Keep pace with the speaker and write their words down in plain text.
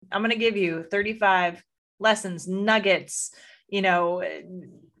I'm going to give you 35 lessons, nuggets,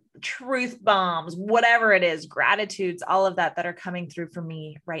 truth bombs, whatever it is, gratitudes, all of that are coming through for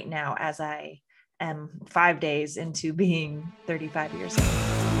me right now as I am 5 days into being 35 years old.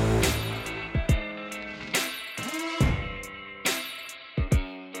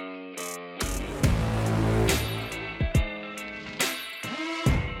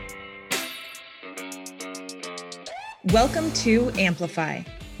 Welcome to Amplify.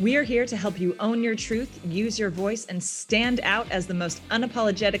 We are here to help you own your truth, use your voice, and stand out as the most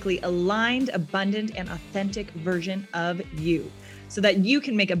unapologetically aligned, abundant, and authentic version of you, so that you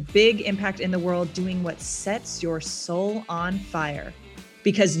can make a big impact in the world doing what sets your soul on fire.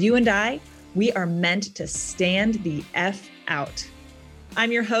 Because you and I, we are meant to stand the F out.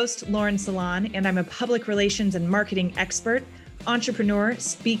 I'm your host, Lauren Salon, and I'm a public relations and marketing expert, entrepreneur,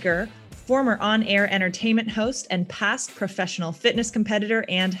 speaker, former on-air entertainment host, and past professional fitness competitor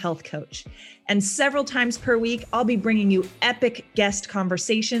and health coach. And several times per week, I'll be bringing you epic guest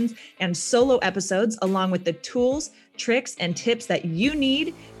conversations and solo episodes, along with the tools, tricks, and tips that you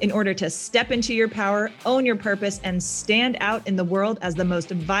need in order to step into your power, own your purpose, and stand out in the world as the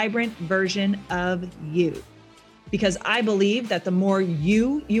most vibrant version of you. Because I believe that the more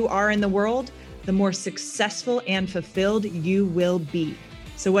you are in the world, the more successful and fulfilled you will be.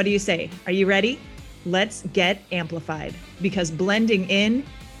 So what do you say? Are you ready? Let's get amplified, because blending in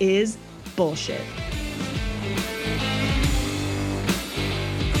is bullshit.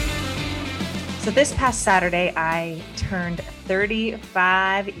 So this past Saturday, I turned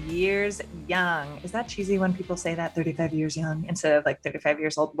 35 years young. Is that cheesy when people say that, 35 years young instead of like 35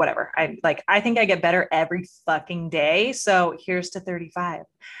 years old? Whatever. I think I get better every fucking day. So here's to 35.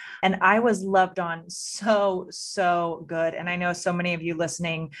 And I was loved on so good. And I know so many of you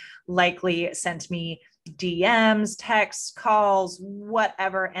listening likely sent me DMs, texts, calls,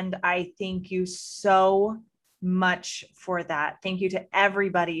 whatever. And I thank you so much for that. Thank you to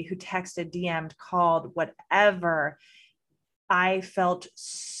everybody who texted, DM'd, called, whatever. I felt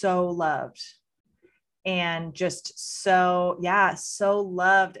so loved. And just so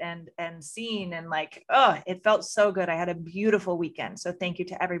loved and seen, and it felt so good. I had a beautiful weekend. So thank you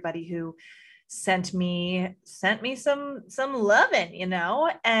to everybody who sent me some loving,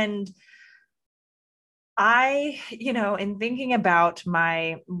 and I, in thinking about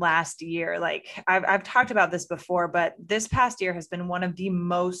my last year, I've talked about this before, but this past year has been one of the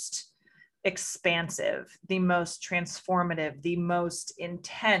most expansive, the most transformative, the most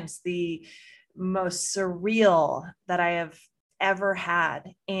intense, the most surreal that I have ever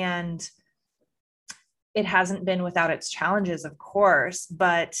had. And it hasn't been without its challenges, of course,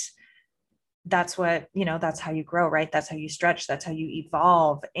 but that's what, that's how you grow, right? That's how you stretch. That's how you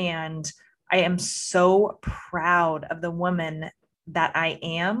evolve. And I am so proud of the woman that I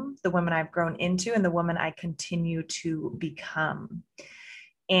am, the woman I've grown into, and the woman I continue to become.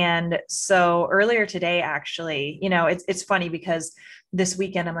 And so earlier today, actually, it's funny because this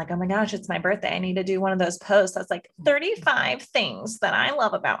weekend I'm like, oh my gosh, it's my birthday. I need to do one of those posts that's like 35 things that I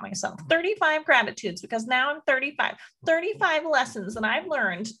love about myself, 35 gratitudes, because now I'm 35 lessons that I've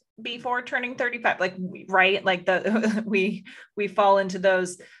learned before turning 35, right? We fall into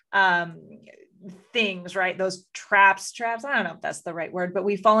those, things, right? Those traps. I don't know if that's the right word, but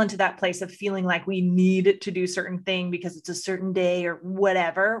we fall into that place of feeling like we need to do certain thing because it's a certain day or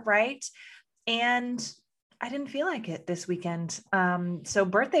whatever. Right. And I didn't feel like it this weekend. So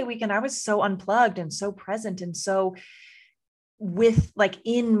birthday weekend, I was so unplugged and so present and so with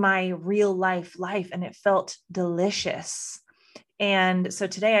in my real life, and it felt delicious. And so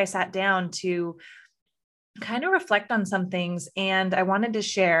today I sat down to kind of reflect on some things, and I wanted to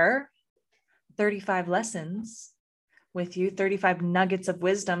share 35 lessons with you, 35 nuggets of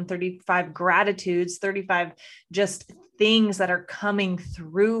wisdom, 35 gratitudes, 35 just things that are coming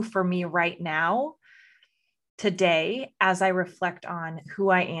through for me right now today, as I reflect on who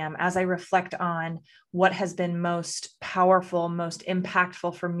I am, as I reflect on what has been most powerful, most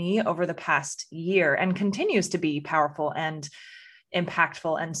impactful for me over the past year, and continues to be powerful and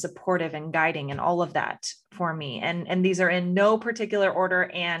impactful and supportive and guiding and all of that for me. And these are in no particular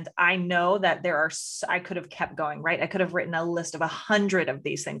order. And I know that I could have kept going, right? I could have written a list of 100 of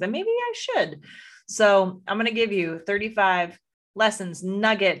these things, and maybe I should. So I'm going to give you 35 lessons,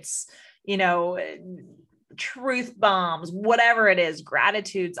 nuggets, truth bombs, whatever it is,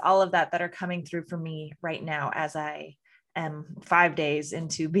 gratitudes, all of that are coming through for me right now as I am 5 days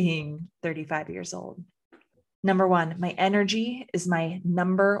into being 35 years old. Number one, my energy is my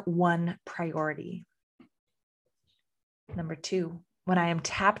number one priority. Number two, When I am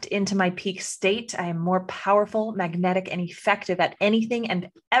tapped into my peak state, I am more powerful, magnetic, and effective at anything and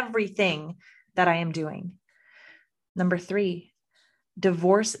everything that I am doing. Number 3,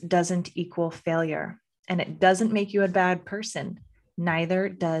 divorce doesn't equal failure, and it doesn't make you a bad person. Neither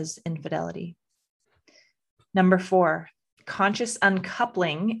does infidelity. Number 4, conscious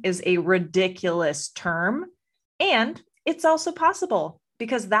uncoupling is a ridiculous term, and it's also possible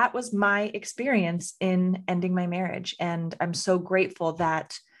because that was my experience in ending my marriage. And I'm so grateful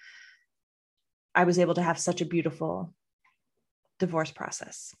that I was able to have such a beautiful divorce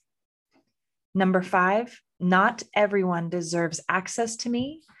process. Number 5, not everyone deserves access to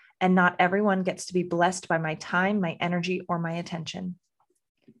me, and not everyone gets to be blessed by my time, my energy, or my attention.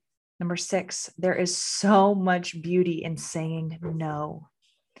 Number 6, there is so much beauty in saying no.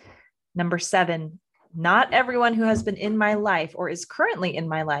 Number 7, not everyone who has been in my life or is currently in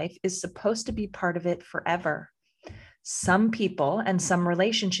my life is supposed to be part of it forever. Some people and some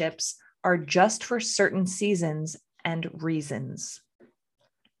relationships are just for certain seasons and reasons.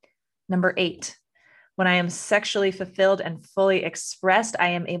 Number 8, when I am sexually fulfilled and fully expressed, I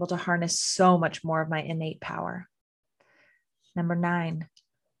am able to harness so much more of my innate power. Number 9,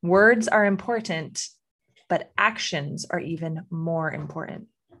 words are important, but actions are even more important.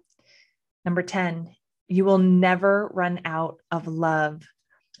 Number 10, you will never run out of love.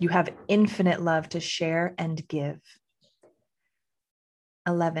 You have infinite love to share and give.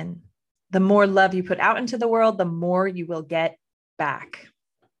 11, the more love you put out into the world, the more you will get back.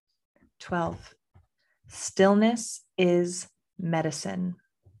 12, stillness is medicine.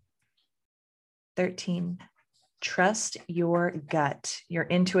 13, trust your gut. Your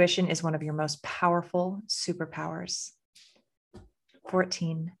intuition is one of your most powerful superpowers.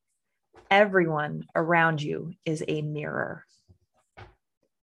 14, everyone around you is a mirror.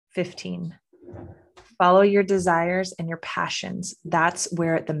 15, follow your desires and your passions. That's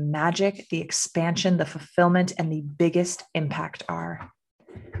where the magic, the expansion, the fulfillment, and the biggest impact are.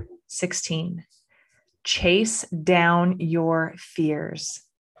 16, chase down your fears.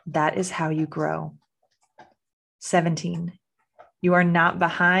 That is how you grow. 17, you are not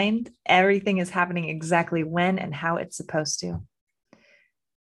behind. Everything is happening exactly when and how it's supposed to.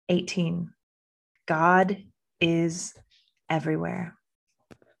 18, God is everywhere.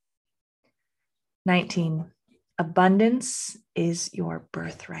 19, abundance is your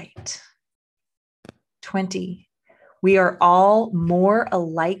birthright. 20, we are all more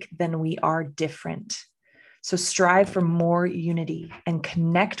alike than we are different. So strive for more unity and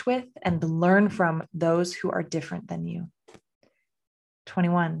connect with and learn from those who are different than you.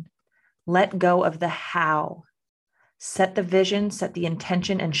 21, let go of the how. Set the vision, set the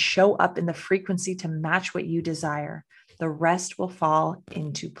intention, and show up in the frequency to match what you desire. The rest will fall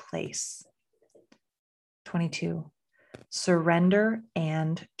into place. 22, surrender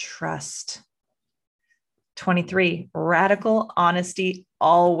and trust. 23, radical honesty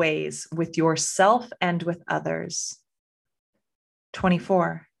always with yourself and with others.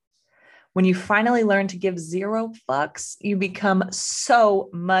 24, when you finally learn to give 0 fucks, you become so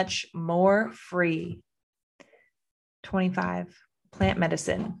much more free. 25, plant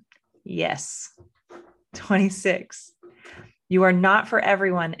medicine. Yes. 26, you are not for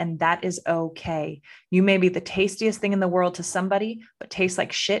everyone, and that is okay. You may be the tastiest thing in the world to somebody, but taste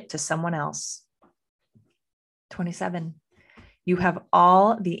like shit to someone else. 27, you have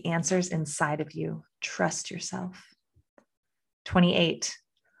all the answers inside of you. Trust yourself. 28,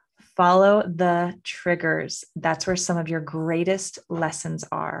 follow the triggers. That's where some of your greatest lessons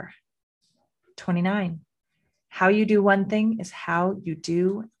are. 29, how you do one thing is how you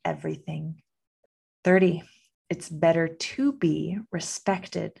do everything. 30, it's better to be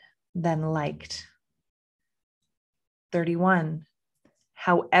respected than liked. 31,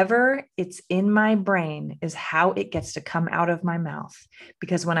 however it's in my brain is how it gets to come out of my mouth.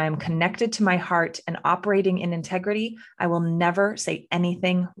 Because when I am connected to my heart and operating in integrity, I will never say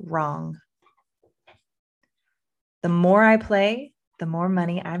anything wrong. The more I play, the more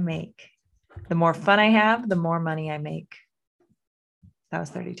money I make. The more fun I have, the more money I make. That was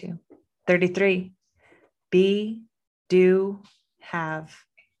 32. 33, be, do, have.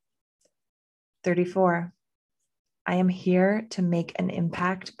 34, I am here to make an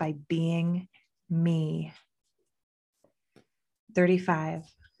impact by being me. 35,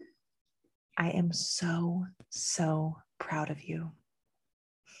 I am so, so proud of you.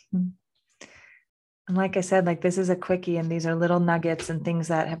 And like I said, like this is a quickie, and these are little nuggets and things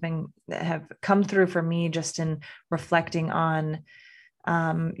that have come through for me just in reflecting on,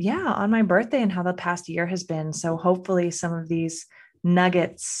 on my birthday and how the past year has been. So hopefully some of these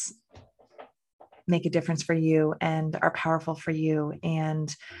nuggets make a difference for you and are powerful for you.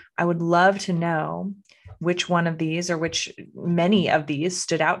 And I would love to know which one of these, or which many of these,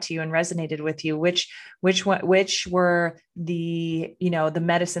 stood out to you and resonated with you, which were the, the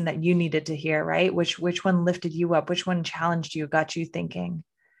medicine that you needed to hear, right? Which one lifted you up, which one challenged you, got you thinking.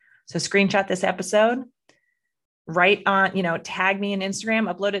 So screenshot this episode, write on, tag me in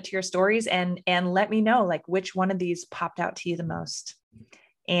Instagram, upload it to your stories, and let me know like which one of these popped out to you the most.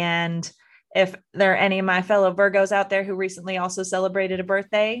 And if there are any of my fellow Virgos out there who recently also celebrated a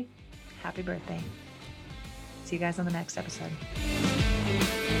birthday, happy birthday. See you guys on the next episode.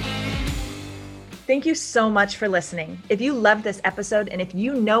 Thank you so much for listening. If you loved this episode, and if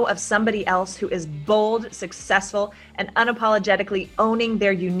you know of somebody else who is bold, successful, and unapologetically owning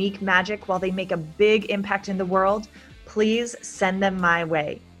their unique magic while they make a big impact in the world, please send them my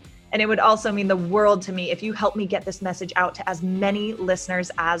way. And it would also mean the world to me if you help me get this message out to as many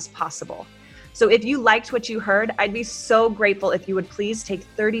listeners as possible. So if you liked what you heard, I'd be so grateful if you would please take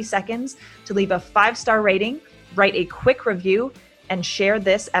 30 seconds to leave a 5-star rating, write a quick review, and share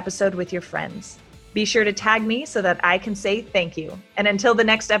this episode with your friends. Be sure to tag me so that I can say thank you. And until the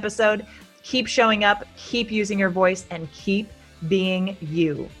next episode, keep showing up, keep using your voice, and keep being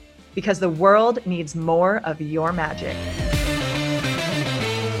you, because the world needs more of your magic.